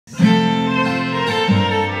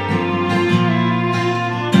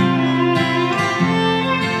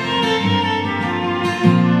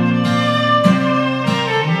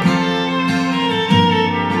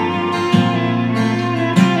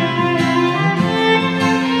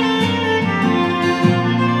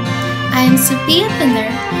I am SOPHIA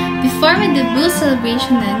Paneer. Before my debut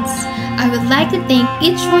celebration ends, I would like to thank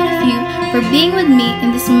each one of you for being with me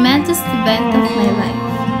in this momentous event of my life.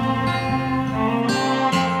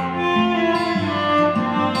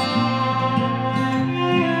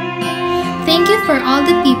 Thank you for all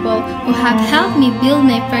the people who have helped me build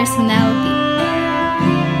my personality.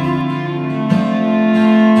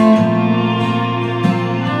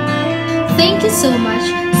 Thank you so much,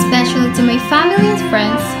 especially to my family and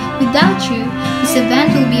friends. Without you, this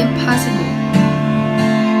event will be impossible.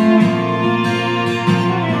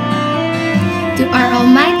 To our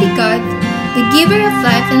Almighty God, the giver of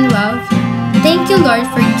life and love, thank you, Lord,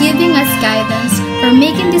 for giving us guidance, for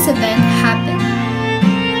making this event happen.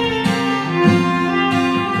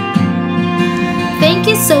 Thank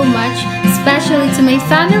you so much, especially to my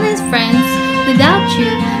family and friends. Without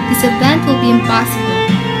you, this event will be impossible.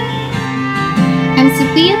 I'm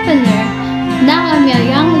SOPHIA Paneer. Now I'm a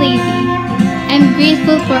young lady. I'm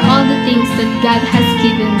grateful for all the things that God has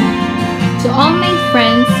given me. To all my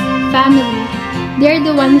friends, family, they're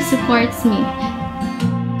the one who supports me.